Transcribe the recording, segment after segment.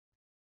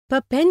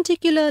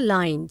Perpendicular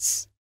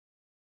lines.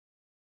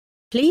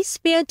 Please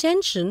pay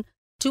attention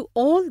to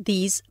all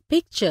these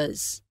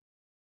pictures.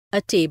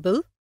 A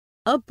table,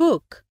 a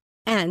book,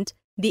 and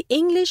the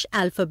English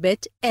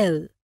alphabet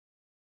L.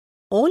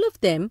 All of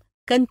them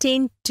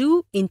contain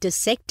two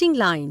intersecting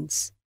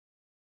lines.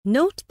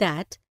 Note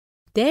that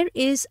there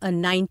is a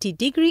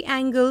 90-degree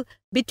angle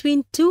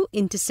between two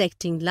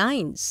intersecting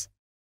lines.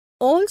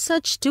 All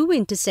such two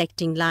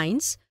intersecting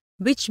lines,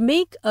 which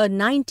make a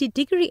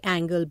 90-degree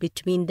angle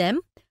between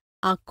them,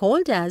 are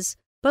called as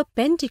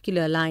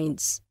perpendicular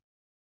lines.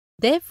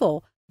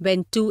 Therefore,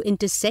 when two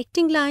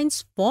intersecting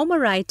lines form a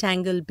right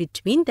angle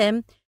between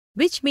them,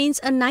 which means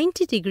a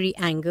 90-degree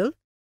angle,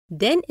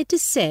 then it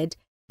is said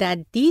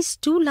that these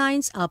two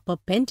lines are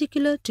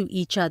perpendicular to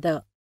each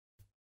other.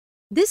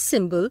 This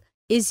symbol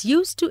is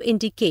used to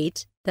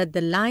indicate that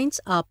the lines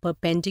are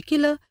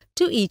perpendicular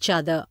to each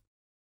other.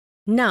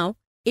 Now,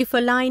 if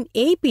a line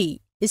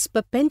AB is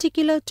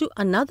perpendicular to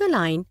another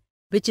line,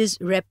 which is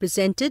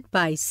represented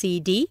by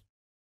CD,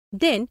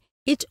 then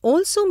it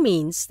also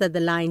means that the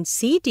line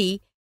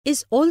CD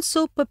is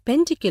also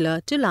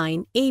perpendicular to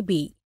line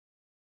AB.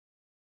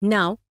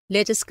 Now,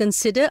 let us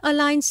consider a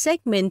line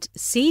segment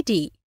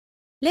CD.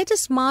 Let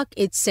us mark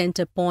its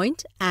center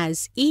point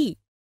as E.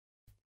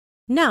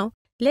 Now,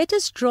 let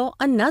us draw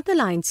another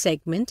line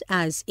segment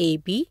as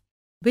AB,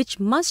 which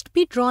must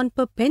be drawn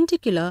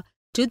perpendicular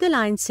to the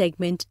line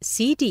segment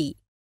CD.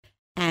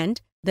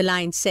 And the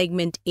line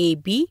segment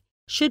AB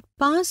should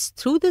pass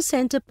through the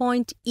center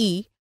point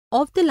E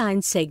of the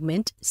line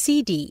segment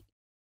CD.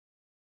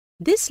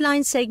 This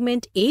line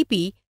segment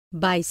AB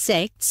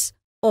bisects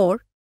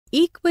or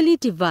equally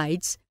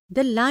divides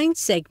the line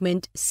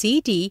segment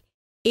CD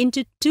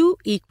into two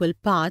equal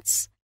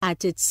parts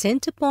at its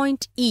center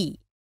point E,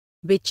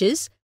 which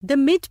is the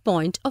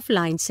midpoint of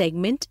line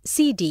segment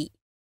CD.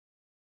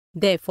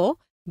 Therefore,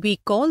 we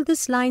call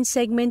this line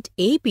segment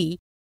AB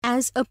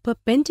as a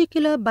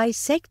perpendicular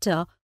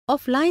bisector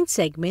of line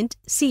segment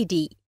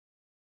CD.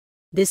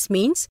 This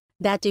means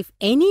that if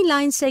any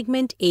line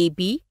segment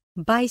AB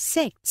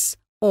bisects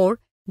or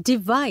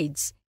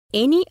divides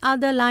any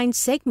other line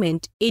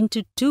segment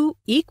into two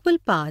equal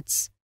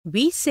parts,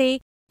 we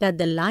say that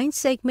the line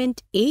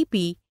segment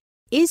AB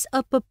is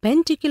a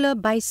perpendicular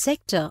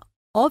bisector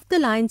of the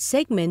line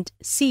segment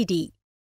CD.